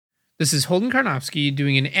This is Holden Karnofsky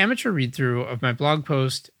doing an amateur read-through of my blog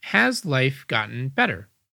post, Has Life Gotten Better?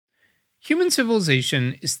 Human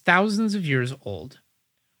civilization is thousands of years old.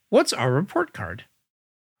 What's our report card?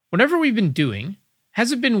 Whatever we've been doing,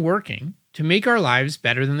 has it been working to make our lives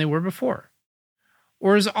better than they were before?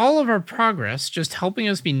 Or is all of our progress just helping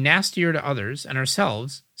us be nastier to others and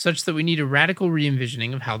ourselves, such that we need a radical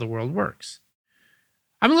re-envisioning of how the world works?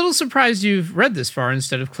 I'm a little surprised you've read this far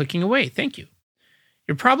instead of clicking away. Thank you.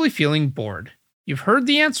 You're probably feeling bored. You've heard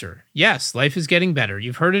the answer. Yes, life is getting better.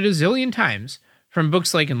 You've heard it a zillion times from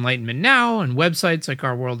books like Enlightenment Now and websites like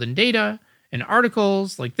Our World in Data and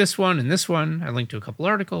articles like this one and this one. I linked to a couple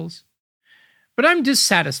articles. But I'm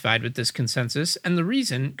dissatisfied with this consensus, and the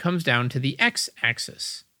reason comes down to the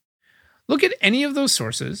x-axis. Look at any of those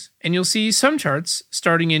sources, and you'll see some charts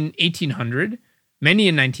starting in 1800, many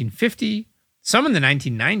in 1950, some in the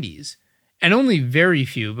 1990s, and only very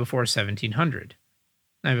few before 1700.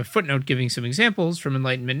 I have a footnote giving some examples from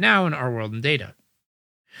Enlightenment Now and Our World in Data.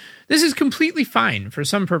 This is completely fine for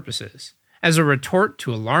some purposes, as a retort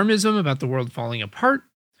to alarmism about the world falling apart,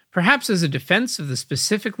 perhaps as a defense of the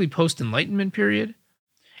specifically post-Enlightenment period,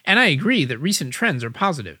 and I agree that recent trends are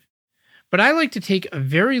positive. But I like to take a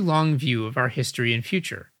very long view of our history and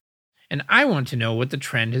future, and I want to know what the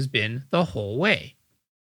trend has been the whole way.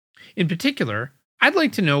 In particular, I'd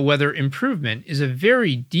like to know whether improvement is a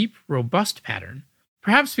very deep, robust pattern,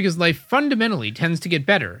 perhaps because life fundamentally tends to get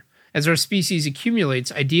better as our species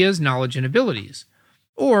accumulates ideas, knowledge, and abilities,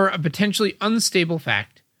 or a potentially unstable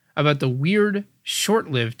fact about the weird,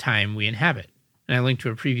 short-lived time we inhabit. And I linked to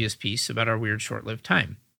a previous piece about our weird, short-lived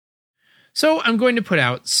time. So I'm going to put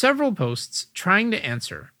out several posts trying to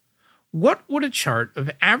answer, what would a chart of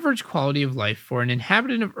average quality of life for an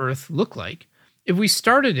inhabitant of Earth look like if we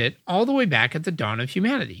started it all the way back at the dawn of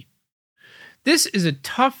humanity? This is a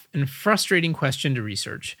tough and frustrating question to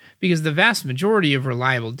research because the vast majority of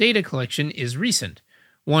reliable data collection is recent.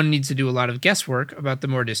 One needs to do a lot of guesswork about the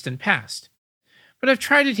more distant past. But I've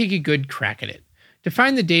tried to take a good crack at it, to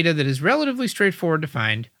find the data that is relatively straightforward to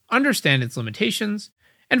find, understand its limitations,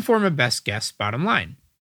 and form a best guess bottom line.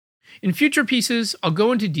 In future pieces, I'll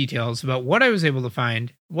go into details about what I was able to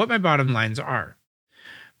find, what my bottom lines are.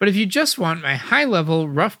 But if you just want my high-level,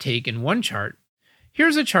 rough take in one chart,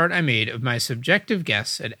 here's a chart I made of my subjective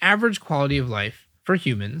guess at average quality of life for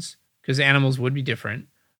humans, because animals would be different,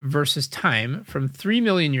 versus time from 3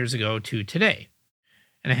 million years ago to today.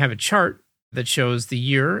 And I have a chart that shows the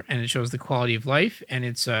year and it shows the quality of life, and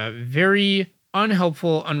it's a very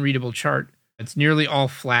unhelpful, unreadable chart. It's nearly all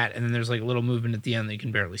flat, and then there's like a little movement at the end that you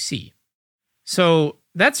can barely see. So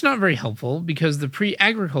that's not very helpful because the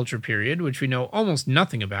pre-agriculture period, which we know almost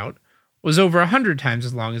nothing about, was over 100 times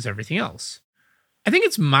as long as everything else. I think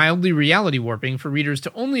it's mildly reality warping for readers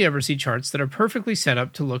to only ever see charts that are perfectly set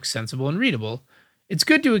up to look sensible and readable. It's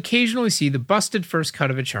good to occasionally see the busted first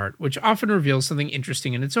cut of a chart, which often reveals something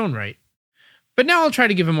interesting in its own right. But now I'll try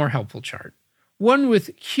to give a more helpful chart, one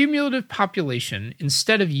with cumulative population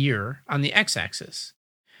instead of year on the x-axis.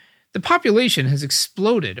 The population has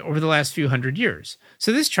exploded over the last few hundred years,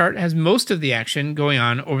 so this chart has most of the action going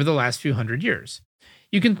on over the last few hundred years.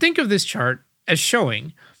 You can think of this chart as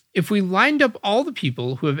showing if we lined up all the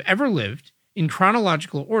people who have ever lived in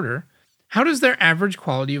chronological order, how does their average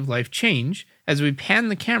quality of life change as we pan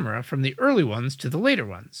the camera from the early ones to the later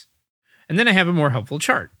ones? And then I have a more helpful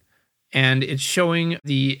chart, and it's showing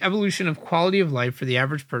the evolution of quality of life for the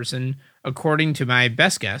average person according to my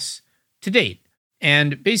best guess to date.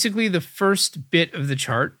 And basically the first bit of the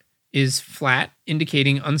chart is flat,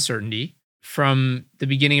 indicating uncertainty from the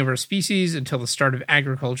beginning of our species until the start of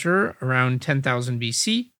agriculture around 10,000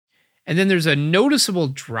 BC. And then there's a noticeable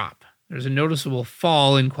drop. There's a noticeable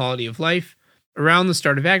fall in quality of life around the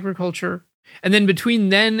start of agriculture. And then between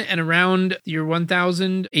then and around the year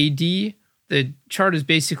 1000 AD, the chart is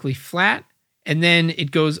basically flat. And then it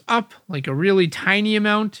goes up like a really tiny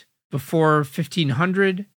amount before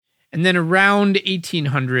 1500. And then around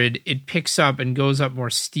 1800, it picks up and goes up more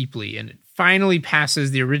steeply. And it finally passes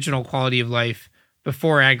the original quality of life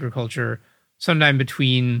before agriculture, sometime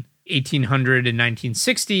between 1800 and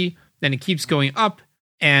 1960. Then it keeps going up,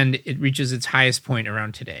 and it reaches its highest point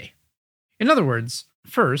around today. In other words,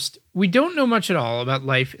 first, we don't know much at all about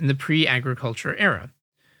life in the pre-agriculture era.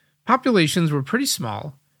 Populations were pretty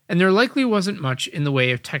small, and there likely wasn't much in the way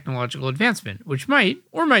of technological advancement, which might,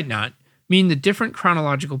 or might not, mean the different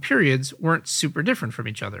chronological periods weren't super different from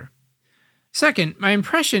each other. Second, my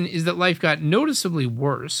impression is that life got noticeably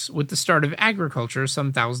worse with the start of agriculture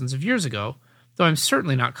some thousands of years ago, though I'm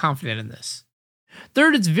certainly not confident in this.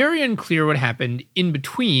 Third, it's very unclear what happened in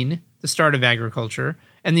between the start of agriculture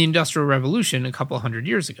and the Industrial Revolution a couple hundred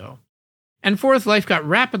years ago. And fourth, life got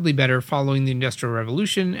rapidly better following the Industrial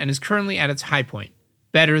Revolution and is currently at its high point,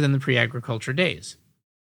 better than the pre-agriculture days.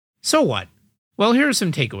 So what? Well, here are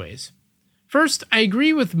some takeaways. First, I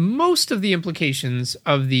agree with most of the implications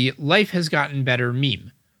of the life has gotten better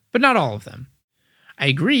meme, but not all of them. I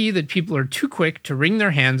agree that people are too quick to wring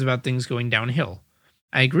their hands about things going downhill.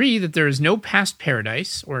 I agree that there is no past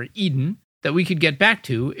paradise, or Eden, that we could get back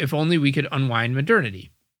to if only we could unwind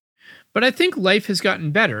modernity. But I think life has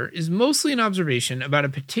gotten better is mostly an observation about a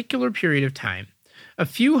particular period of time, a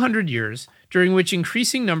few hundred years, during which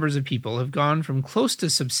increasing numbers of people have gone from close to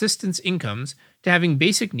subsistence incomes to having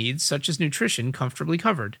basic needs such as nutrition comfortably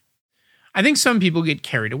covered. I think some people get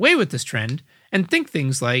carried away with this trend and think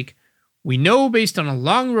things like, we know based on a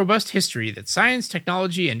long, robust history that science,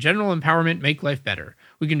 technology, and general empowerment make life better.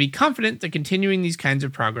 We can be confident that continuing these kinds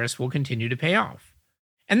of progress will continue to pay off.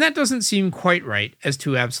 And that doesn't seem quite right as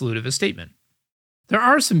too absolute of a statement. There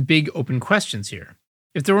are some big open questions here.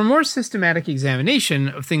 If there were more systematic examination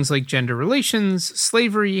of things like gender relations,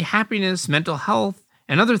 slavery, happiness, mental health,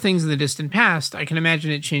 and other things in the distant past, I can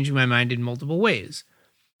imagine it changing my mind in multiple ways.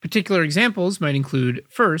 Particular examples might include,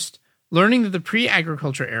 first, learning that the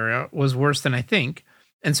pre-agriculture era was worse than I think,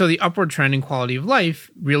 and so the upward trend in quality of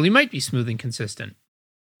life really might be smooth and consistent.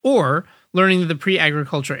 Or learning that the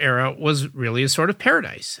pre-agriculture era was really a sort of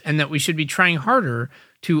paradise, and that we should be trying harder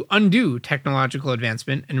to undo technological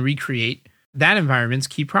advancement and recreate that environment's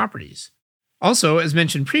key properties. Also, as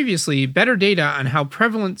mentioned previously, better data on how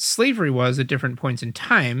prevalent slavery was at different points in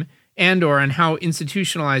time and or on how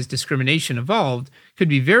institutionalized discrimination evolved could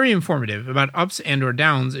be very informative about ups and or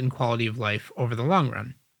downs in quality of life over the long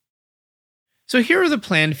run. So here are the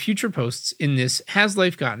planned future posts in this Has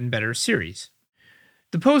Life Gotten Better series.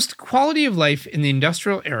 The post Quality of Life in the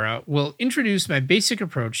Industrial Era will introduce my basic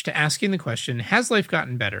approach to asking the question, has life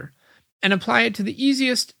gotten better? And apply it to the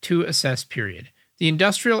easiest to assess period, the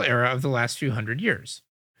industrial era of the last few hundred years.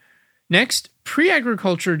 Next,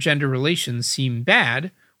 pre-agriculture gender relations seem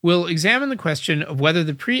bad. We'll examine the question of whether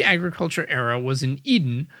the pre-agriculture era was an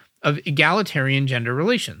Eden of egalitarian gender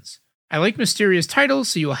relations. I like mysterious titles,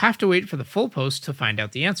 so you'll have to wait for the full post to find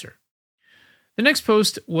out the answer. The next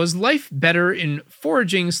post, was life better in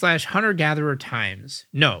foraging/hunter-gatherer times?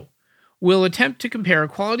 No. We'll attempt to compare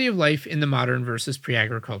quality of life in the modern versus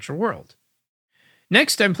pre-agriculture world.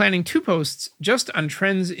 Next, I'm planning two posts just on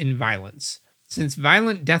trends in violence, since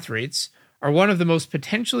violent death rates are one of the most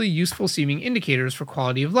potentially useful seeming indicators for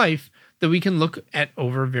quality of life that we can look at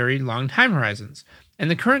over very long time horizons,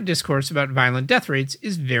 and the current discourse about violent death rates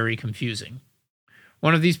is very confusing.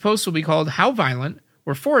 One of these posts will be called How Violent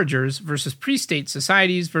Were Foragers versus Pre-State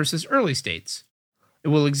Societies versus Early States. It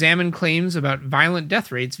will examine claims about violent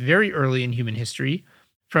death rates very early in human history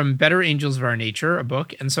from Better Angels of Our Nature, a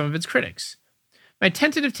book, and some of its critics. My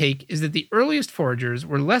tentative take is that the earliest foragers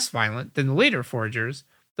were less violent than the later foragers,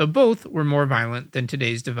 though both were more violent than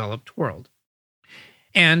today's developed world.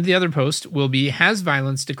 And the other post will be, has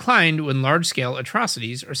violence declined when large-scale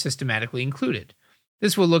atrocities are systematically included?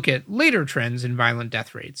 This will look at later trends in violent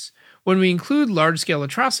death rates. When we include large-scale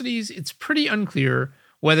atrocities, it's pretty unclear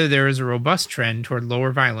whether there is a robust trend toward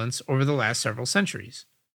lower violence over the last several centuries.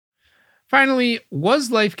 Finally,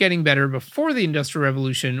 was life getting better before the Industrial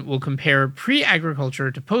Revolution? Will compare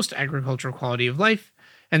pre-agriculture to post-agriculture quality of life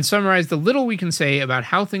and summarize the little we can say about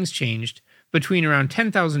how things changed between around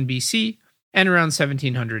 10,000 BC and around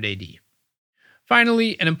 1700 AD.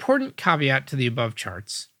 Finally, an important caveat to the above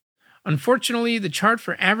charts. Unfortunately, the chart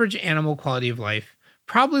for average animal quality of life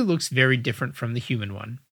probably looks very different from the human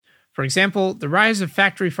one. For example, the rise of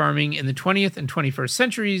factory farming in the 20th and 21st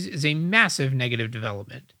centuries is a massive negative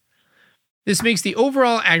development. This makes the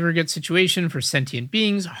overall aggregate situation for sentient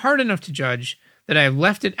beings hard enough to judge that I have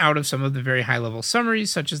left it out of some of the very high-level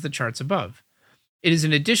summaries, such as the charts above. It is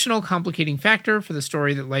an additional complicating factor for the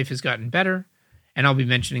story that life has gotten better, and I'll be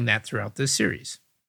mentioning that throughout this series.